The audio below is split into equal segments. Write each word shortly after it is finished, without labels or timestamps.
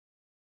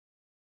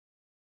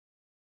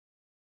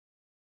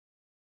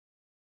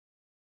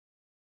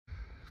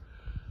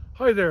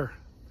Hi there,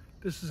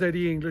 this is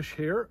Eddie English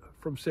here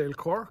from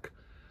SailCork,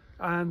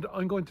 and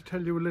I'm going to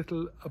tell you a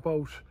little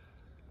about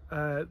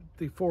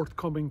the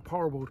forthcoming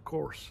Powerboat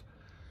course.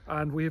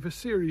 And we have a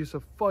series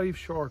of 5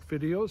 short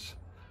videos,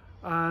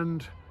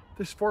 and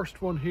this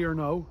first one here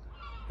now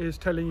is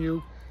telling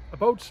you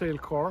about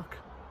SailCork,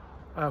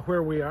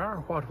 where we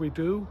are, what we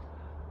do,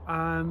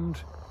 and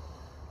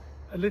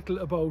a little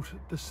about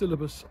the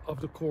syllabus of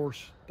the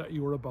course that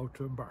you are about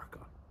to embark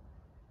on.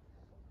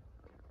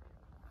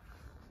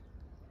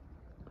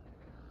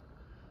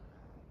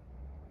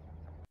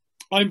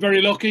 I'm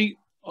very lucky.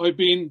 I've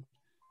been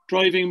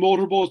driving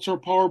motorboats or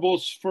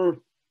powerboats for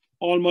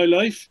all my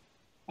life.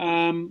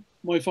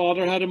 My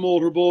father had a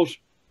motorboat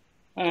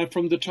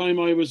from the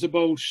time I was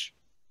about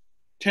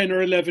 10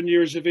 or 11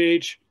 years of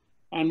age,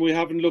 and we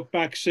haven't looked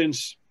back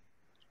since.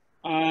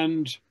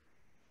 And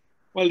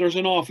well, there's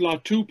an awful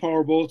lot to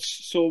powerboats,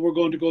 so we're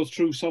going to go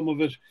through some of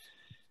it.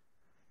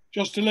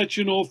 Just to let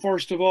you know,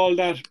 first of all,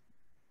 that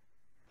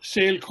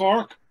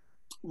SailCork,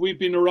 we've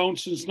been around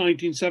since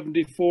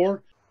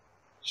 1974.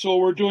 So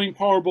we're doing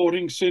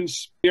powerboating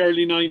since the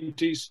early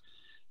 90s,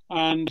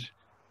 and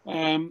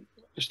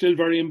still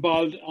very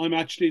involved. I'm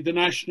actually the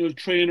national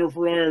trainer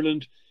for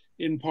Ireland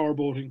in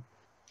powerboating.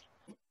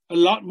 A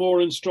lot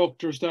more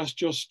instructors, that's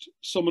just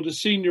some of the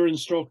senior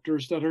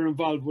instructors that are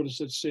involved with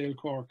us at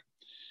SailCork.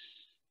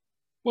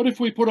 But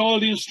if we put all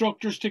the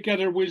instructors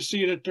together, we'll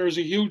see that there's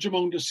a huge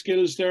amount of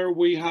skills there.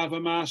 We have a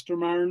master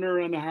mariner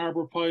and a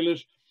harbour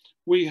pilot.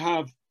 We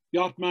have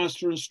yacht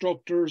master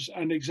instructors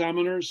and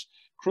examiners,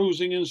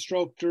 cruising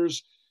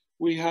instructors.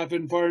 We have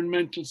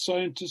environmental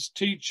scientists,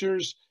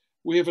 teachers.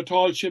 We have a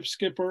tall ship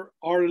skipper,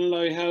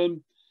 RNLI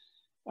helm.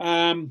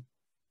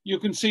 You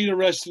can see the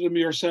rest of them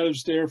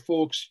yourselves there,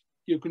 folks.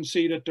 You can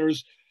see that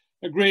there's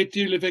a great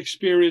deal of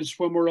experience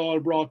when we're all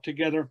brought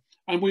together,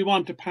 and we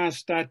want to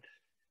pass that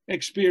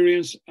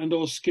experience and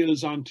those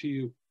skills on to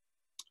you.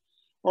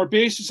 Our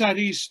base is at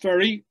East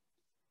Ferry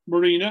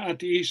Marina at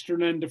the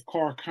eastern end of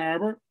Cork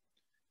Harbour.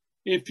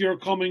 If you're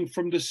coming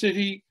from the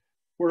city,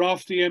 we're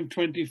off the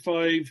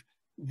M25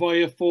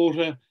 via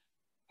Fota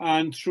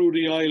and through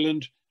the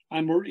island,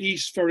 and we're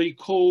East Ferry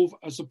Cove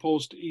as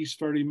opposed to East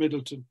Ferry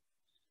Middleton.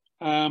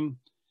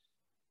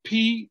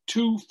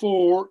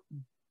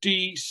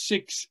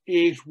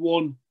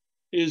 P24D681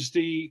 is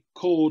the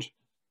code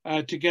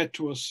to get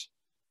to us,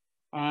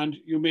 and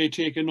you may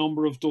take a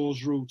number of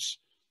those routes.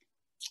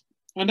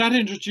 And that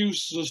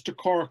introduces us to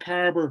Cork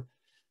Harbour,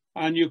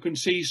 and you can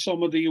see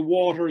some of the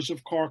waters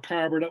of Cork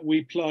Harbour that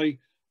we ply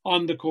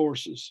on the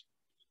courses.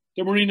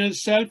 The marina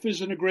itself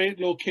is in a great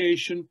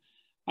location,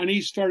 and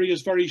East Ferry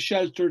is very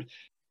sheltered.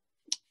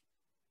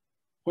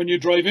 When you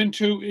drive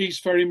into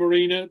East Ferry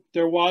Marina,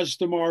 there was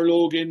the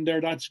Marlogue in there,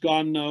 that's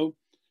gone now.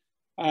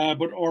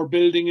 But our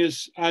building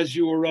is, as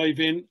you arrive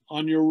in,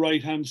 on your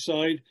right-hand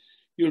side.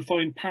 You'll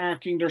find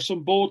parking. There's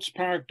some boats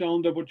parked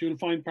down there, but you'll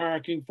find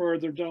parking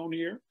further down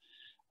here.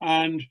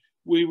 And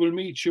we will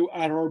meet you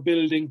at our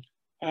building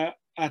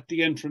at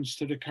the entrance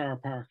to the car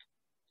park.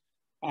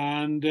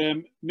 And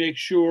make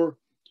sure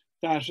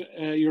that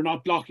you're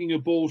not blocking a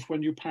boat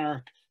when you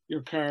park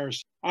your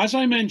cars. As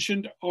I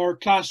mentioned, our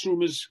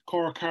classroom is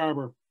Cork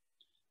Harbour.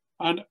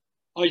 And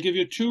I'll give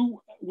you 2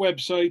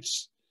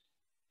 websites,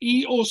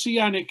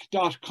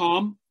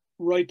 eoceanic.com,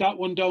 write that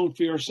one down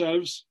for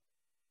yourselves.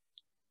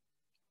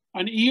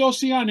 And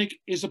eOceanic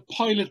is a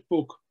pilot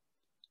book,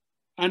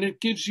 and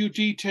it gives you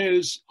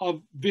details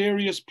of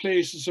various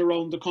places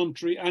around the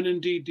country and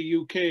indeed the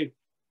UK.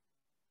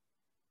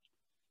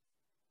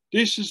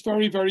 This is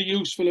very, very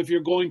useful if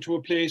you're going to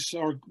a place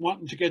or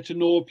wanting to get to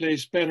know a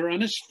place better,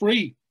 and it's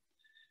free.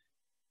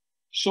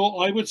 So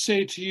I would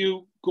say to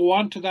you, go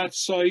onto that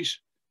site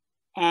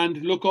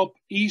and look up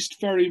East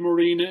Ferry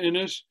Marina in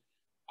it,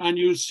 and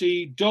you'll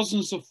see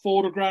dozens of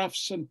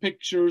photographs and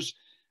pictures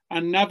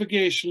and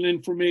navigational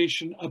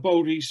information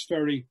about East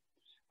Ferry.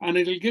 And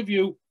it'll give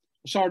you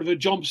sort of a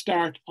jump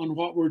start on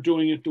what we're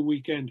doing at the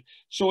weekend.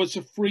 So it's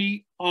a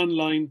free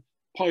online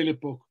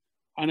pilot book,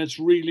 and it's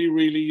really,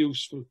 really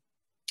useful.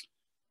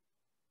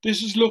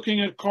 This is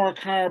looking at Cork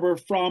Harbour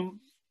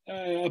from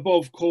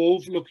above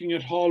Cove, looking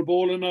at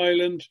Haulbowline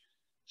Island,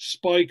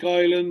 Spike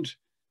Island,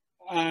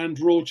 and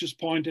Roach's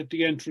Point at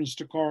the entrance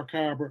to Cork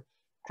Harbour.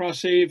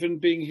 Crosshaven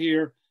being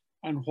here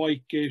and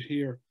Whitegate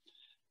here.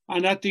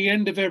 And at the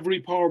end of every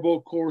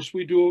powerboat course,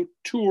 we do a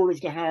tour of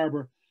the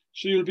harbour.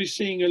 So you'll be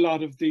seeing a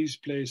lot of these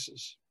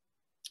places.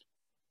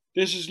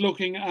 This is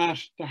looking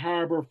at the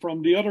harbour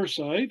from the other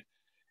side.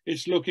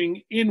 It's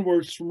looking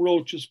inwards from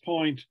Roach's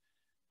Point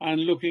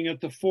and looking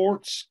at the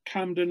forts,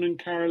 Camden and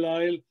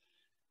Carlisle,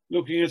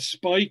 looking at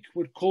Spike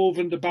with Cove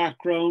in the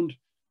background,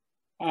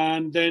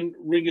 and then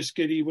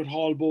Ringaskiddy with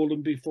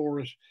Haulbowline before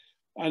it,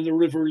 and the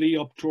River Lee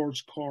up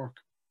towards Cork.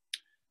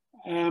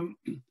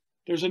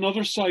 There's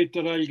another site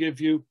that I'll give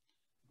you,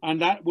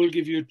 and that will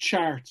give you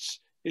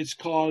charts. It's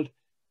called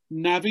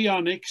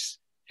Navionics,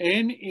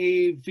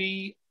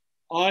 Navionics,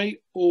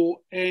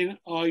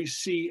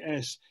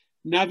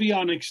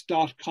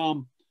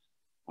 navionics.com.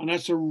 And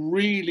that's a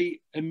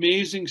really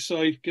amazing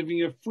site giving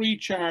you free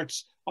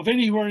charts of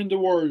anywhere in the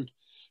world.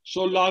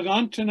 So log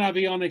on to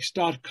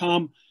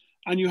navionics.com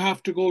and you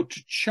have to go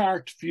to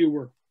Chart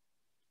Viewer.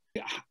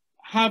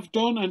 Have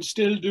done and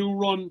still do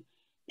run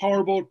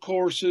powerboat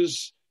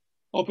courses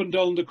up and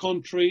down the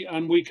country,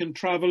 and we can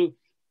travel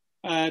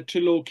to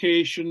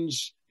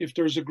locations if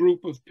there's a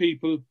group of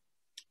people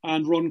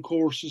and run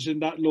courses in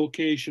that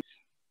location.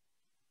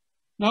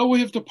 Now we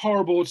have the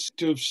powerboat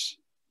objectives.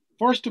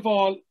 First of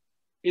all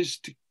is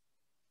to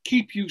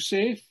keep you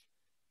safe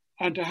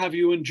and to have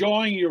you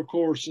enjoying your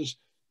courses,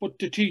 but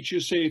to teach you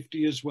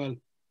safety as well.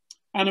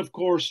 And of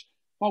course,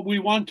 what we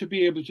want to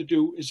be able to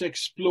do is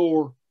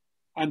explore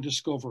and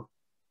discover.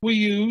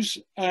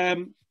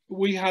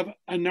 We have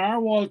a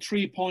narwhal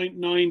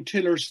 3.9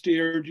 tiller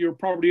steered. You're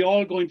probably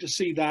all going to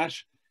see that.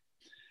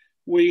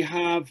 We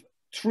have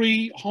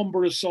 3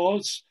 Humber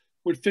Assaults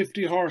with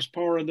 50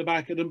 horsepower in the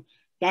back of them.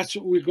 That's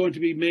what we're going to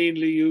be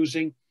mainly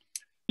using.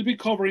 We'll be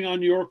covering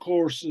on your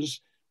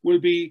courses will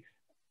be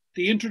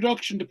the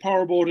introduction to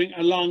powerboating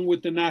along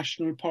with the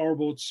National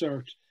Powerboat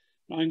Cert.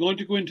 Now, I'm going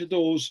to go into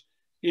those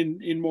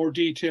in more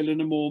detail in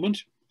a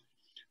moment.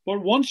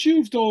 But once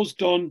you've those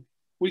done,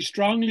 we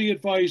strongly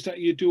advise that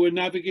you do a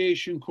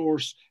navigation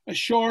course, a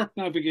short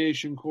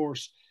navigation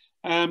course.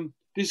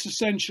 This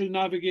essential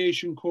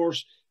navigation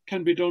course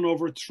can be done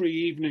over 3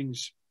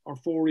 evenings or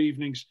 4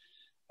 evenings.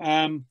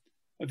 A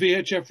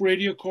VHF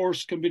radio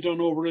course can be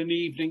done over an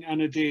evening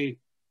and a day.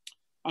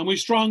 And we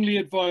strongly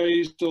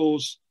advise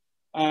those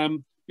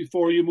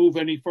before you move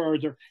any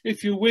further.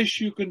 If you wish,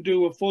 you can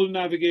do a full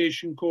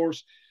navigation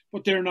course,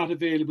 but they're not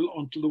available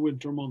until the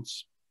winter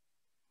months.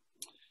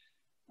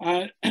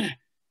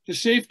 The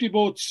safety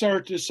boat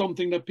cert is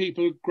something that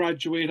people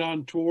graduate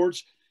on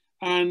towards,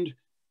 and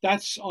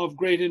that's of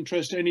great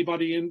interest to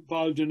anybody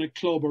involved in a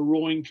club, a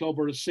rowing club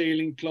or a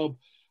sailing club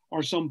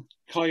or some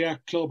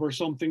kayak club or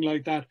something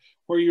like that,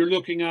 where you're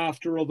looking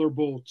after other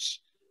boats.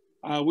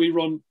 We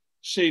run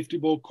safety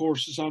boat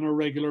courses on a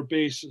regular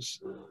basis.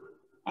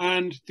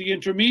 And the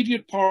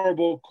intermediate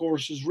powerboat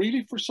course is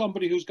really for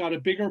somebody who's got a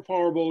bigger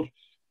powerboat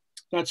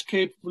that's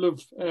capable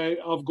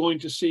of going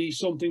to sea,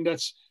 something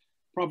that's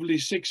probably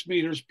 6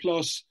 meters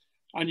plus,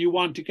 and you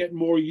want to get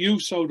more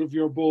use out of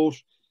your boat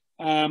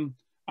and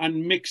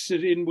mix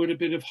it in with a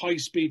bit of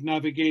high-speed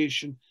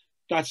navigation.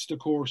 That's the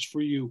course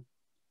for you.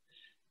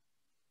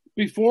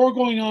 Before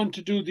going on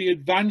to do the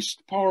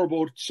advanced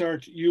powerboat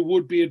cert, you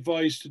would be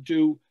advised to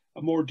do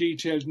a more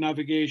detailed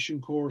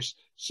navigation course,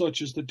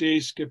 such as the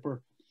day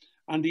skipper.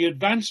 And the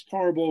advanced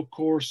powerboat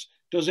course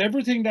does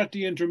everything that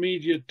the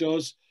intermediate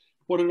does,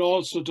 but it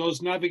also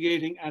does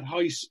navigating at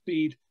high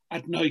speed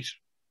at night.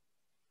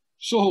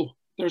 So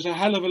there's a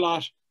hell of a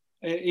lot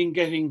in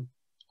getting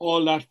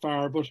all that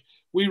far, but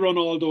we run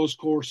all those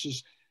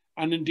courses,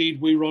 and indeed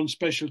we run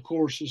special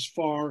courses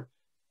for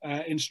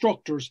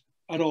instructors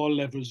at all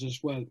levels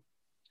as well.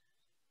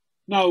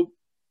 Now,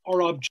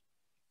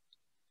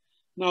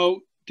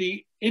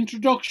 the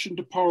introduction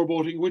to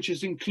powerboating, which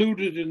is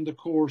included in the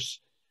course,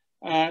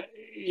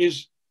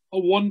 is a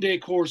one-day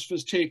course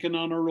was taken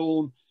on our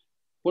own,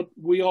 but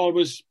we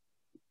always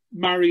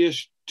marry it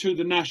to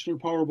the National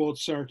Powerboat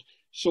Cert,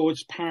 so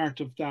it's part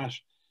of that.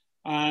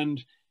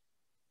 And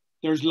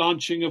there's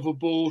launching of a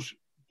boat,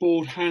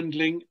 boat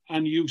handling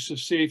and use of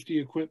safety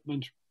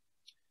equipment,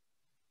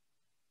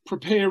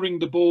 preparing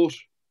the boat,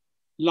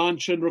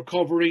 launch and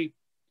recovery,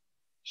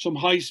 some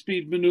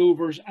high-speed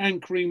maneuvers,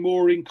 anchoring,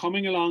 mooring,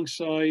 coming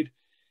alongside,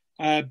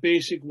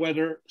 basic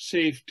weather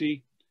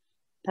safety,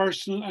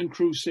 personal and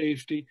crew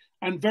safety,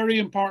 and very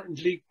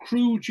importantly,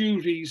 crew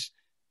duties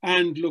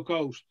and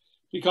lookout,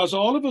 because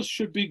all of us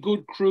should be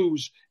good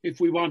crews if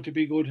we want to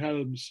be good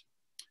helms.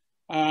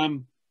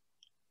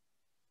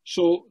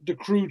 So the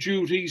crew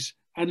duties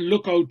and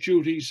lookout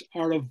duties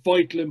are of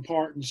vital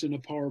importance in a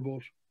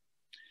powerboat.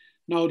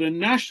 Now, the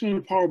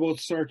National Powerboat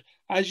Cert,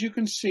 as you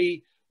can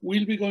see,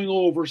 we'll be going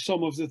over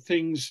some of the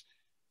things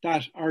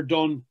that are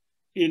done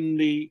in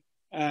the,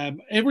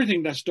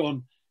 everything that's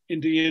done in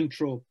the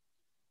intro.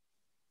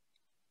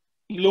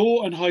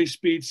 Low and high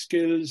speed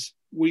skills.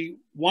 We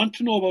want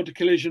to know about the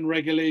collision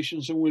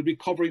regulations, and we'll be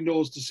covering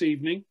those this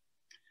evening.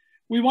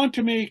 We want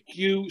to make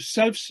you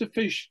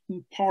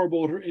self-sufficient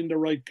powerboater in the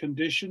right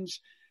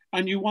conditions,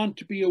 and you want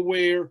to be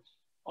aware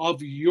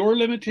of your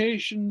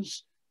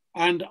limitations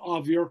and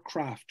of your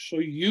craft. So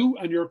you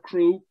and your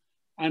crew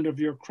and of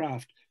your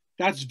craft.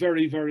 That's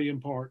very, very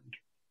important.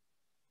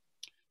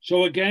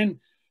 So again,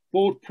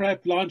 boat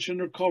prep, launch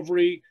and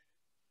recovery,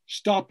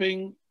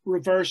 stopping,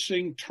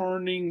 reversing,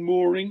 turning,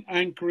 mooring,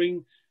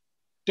 anchoring,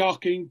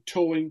 docking,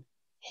 towing,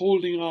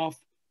 holding off,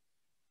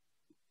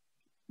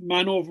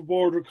 man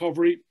overboard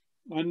recovery,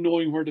 and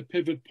knowing where the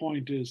pivot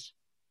point is.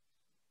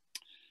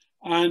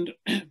 And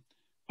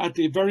at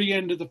the very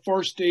end of the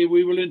first day,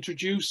 we will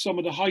introduce some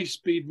of the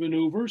high-speed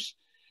maneuvers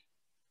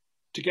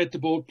to get the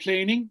boat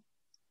planing,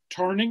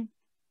 turning,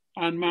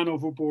 and man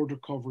overboard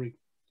recovery.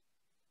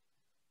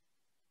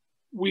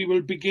 We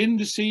will begin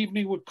this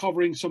evening with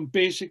covering some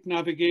basic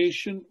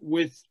navigation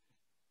with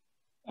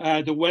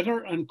the weather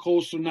and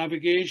coastal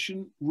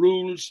navigation,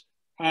 rules,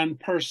 and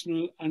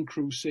personal and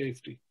crew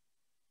safety.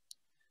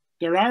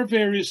 There are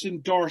various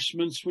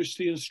endorsements which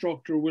the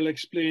instructor will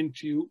explain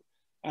to you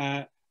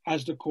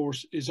as the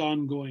course is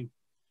ongoing.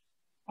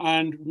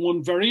 And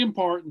one very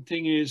important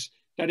thing is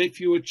that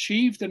if you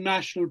achieve the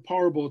National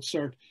Powerboat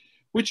Cert,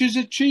 which is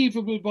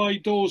achievable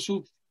by those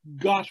who've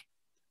got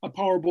a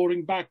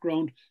powerboating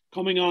background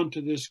coming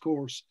onto this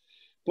course,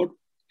 but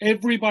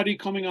everybody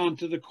coming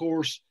onto the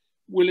course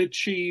will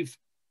achieve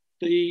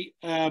the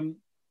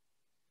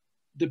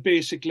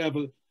basic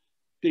level,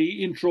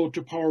 the intro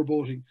to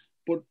powerboating,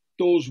 but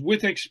those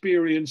with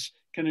experience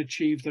can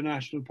achieve the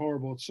National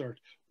Powerboat Cert.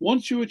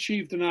 Once you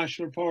achieve the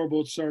National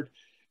Powerboat Cert,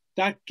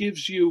 that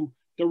gives you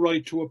the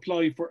right to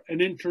apply for an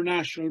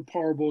International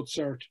Powerboat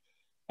Cert,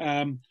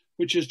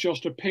 which is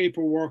just a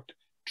paperwork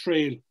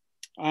trail.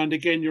 And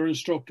again, your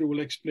instructor will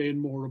explain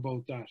more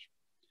about that.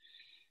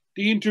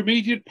 The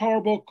Intermediate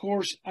Powerboat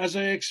course, as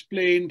I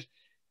explained,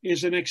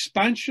 is an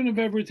expansion of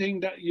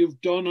everything that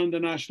you've done on the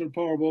National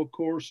Powerboat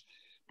course,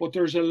 but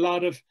there's a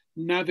lot of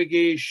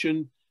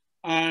navigation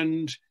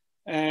and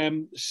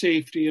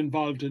safety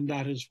involved in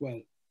that as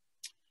well.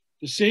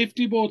 The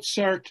Safety Boat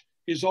Cert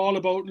is all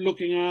about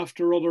looking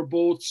after other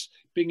boats,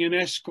 being an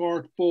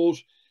escort boat,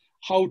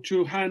 how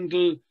to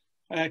handle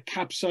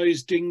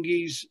capsized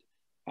dinghies,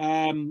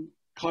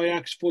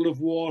 kayaks full of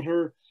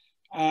water,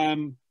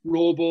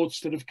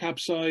 rowboats that have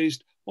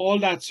capsized, all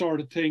that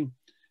sort of thing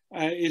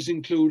is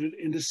included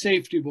in the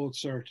Safety Boat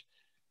Cert.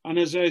 And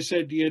as I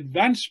said, the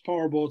Advanced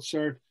Powerboat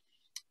Cert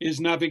is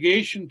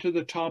navigation to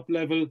the top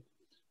level,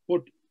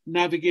 but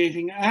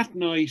navigating at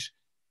night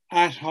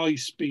at high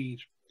speed.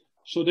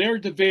 So they're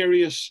the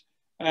various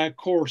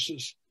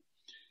courses.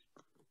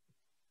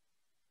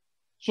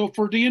 So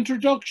for the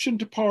introduction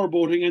to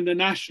powerboating and the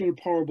National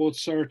Powerboat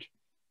Cert,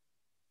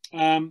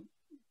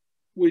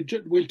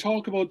 we'll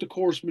talk about the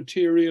course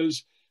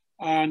materials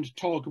and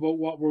talk about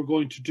what we're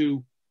going to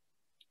do.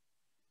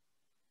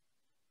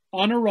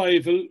 On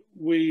arrival,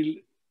 we'll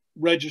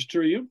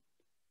register you,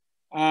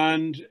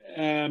 and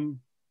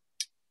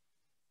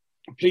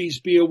please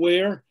be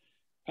aware,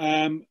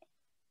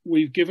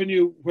 we've given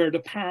you where the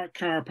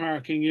car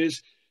parking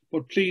is,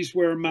 but please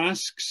wear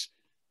masks,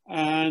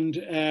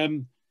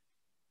 and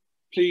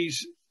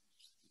please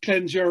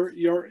cleanse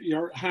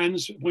your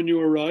hands when you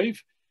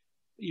arrive.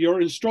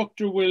 Your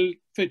instructor will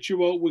fit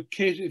you out with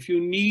kit. If you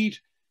need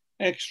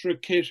extra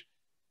kit,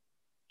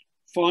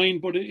 fine,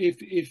 but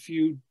if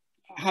you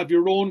have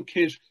your own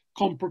kit,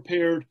 come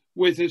prepared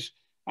with it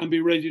and be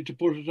ready to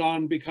put it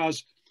on,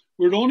 because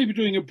we'll only be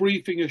doing a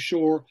briefing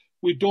ashore.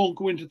 We don't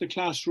go into the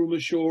classroom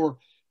ashore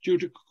due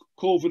to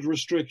COVID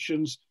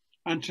restrictions,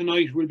 and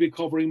tonight we'll be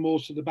covering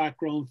most of the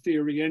background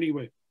theory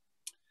anyway.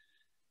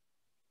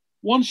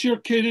 Once you're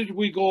kitted,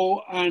 we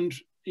go and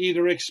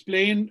either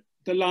explain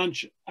the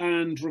launch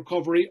and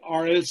recovery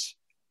or else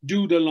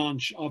do the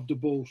launch of the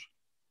boat.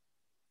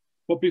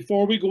 But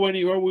before we go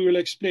anywhere, we will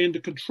explain the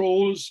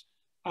controls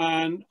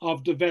and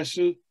of the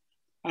vessel,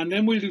 and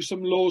then we'll do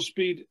some low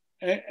speed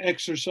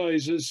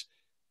exercises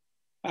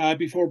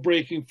before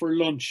breaking for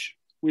lunch.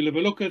 We'll have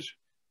a look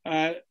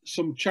at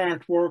some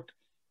chart work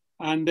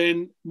and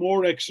then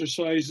more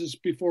exercises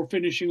before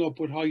finishing up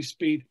with high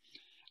speed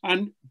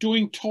and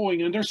doing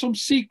towing. And there's some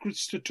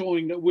secrets to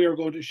towing that we're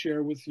going to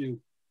share with you.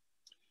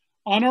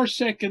 On our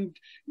second,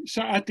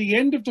 so at the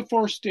end of the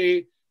first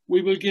day,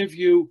 we will give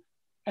you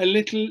a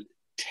little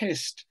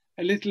test,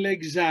 a little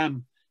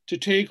exam to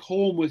take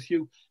home with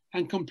you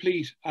and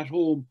complete at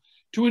home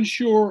to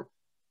ensure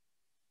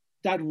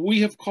that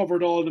we have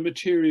covered all the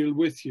material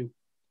with you.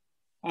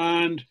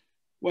 And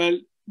well,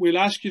 we'll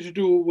ask you to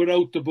do it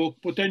without the book,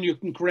 but then you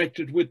can correct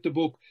it with the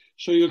book.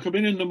 So you'll come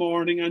in the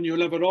morning and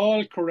you'll have it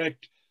all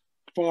correct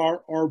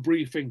for our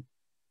briefing.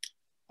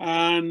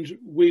 And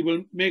we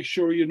will make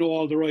sure you know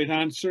all the right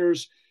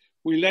answers.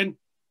 We'll then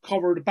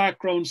cover the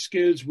background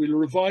skills. We'll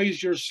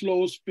revise your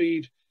slow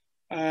speed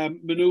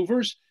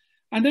maneuvers.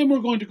 And then we're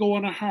going to go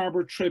on a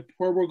harbour trip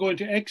where we're going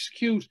to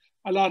execute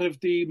a lot of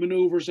the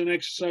maneuvers and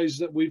exercises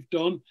that we've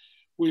done.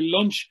 We'll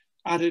lunch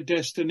at a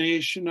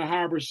destination, a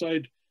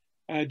harbourside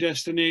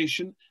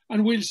destination,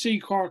 and we'll see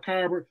Cork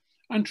Harbour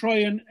and try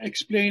and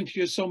explain to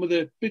you some of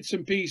the bits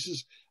and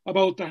pieces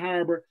about the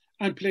harbour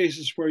and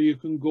places where you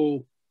can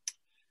go.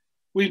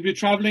 We'll be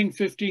travelling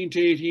 15 to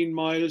 18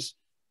 miles,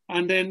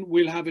 and then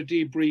we'll have a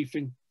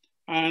debriefing.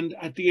 And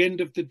at the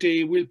end of the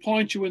day, we'll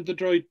point you in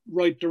the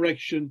right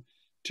direction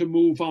to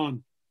move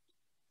on.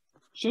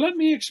 So let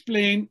me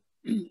explain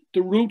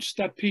the routes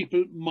that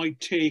people might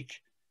take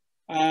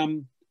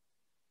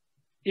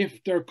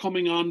if they're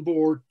coming on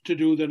board to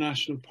do the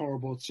National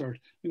Powerboat Cert.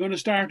 I'm going to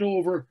start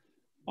over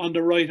on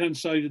the right-hand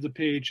side of the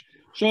page.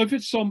 So if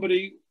it's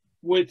somebody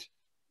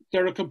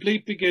they're a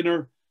complete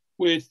beginner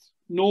with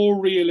no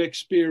real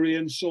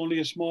experience, only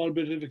a small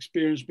bit of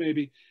experience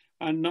maybe,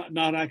 and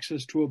not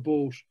access to a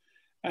boat.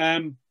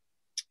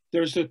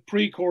 There's a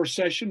pre-course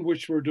session,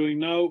 which we're doing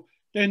now,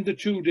 then the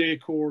 2-day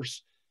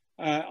course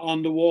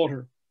on the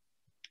water.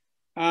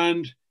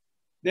 And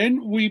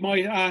then we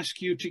might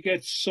ask you to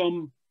get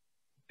some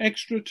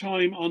extra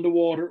time on the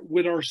water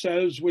with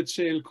ourselves, with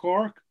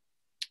SailCork.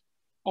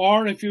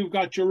 Or if you've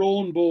got your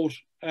own boat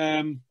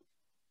on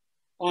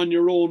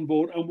your own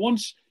boat. And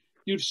once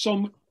you've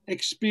some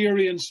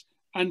experience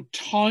and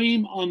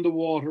time on the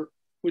water,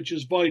 which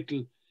is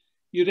vital,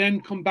 you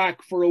then come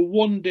back for a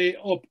one-day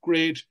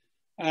upgrade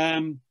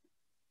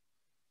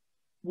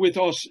with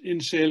us in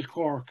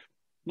SailCork.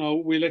 Now,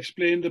 we'll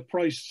explain the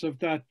price of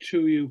that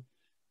to you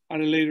at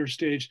a later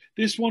stage.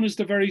 This one is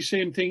the very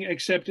same thing,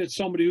 except it's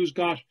somebody who's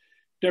got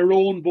their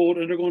own boat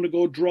and they're going to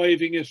go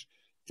driving it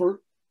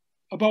for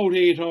about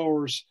 8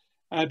 hours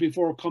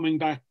before coming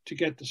back to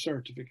get the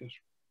certificate.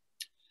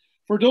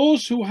 For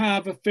those who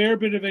have a fair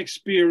bit of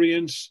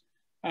experience,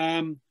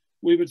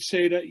 we would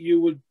say that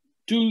you would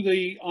do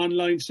the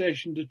online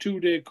session, the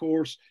 2-day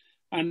course,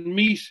 and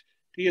meet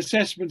the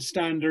assessment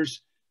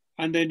standards,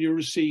 and then you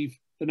receive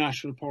the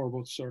National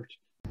Powerboat Cert.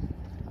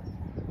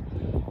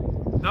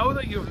 Now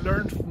that you've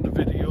learned from the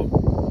video,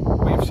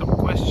 we have some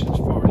questions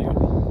for you.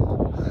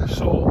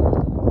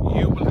 So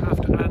you will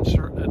have to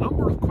answer a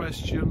number of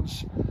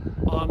questions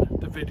on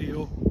the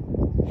video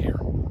here.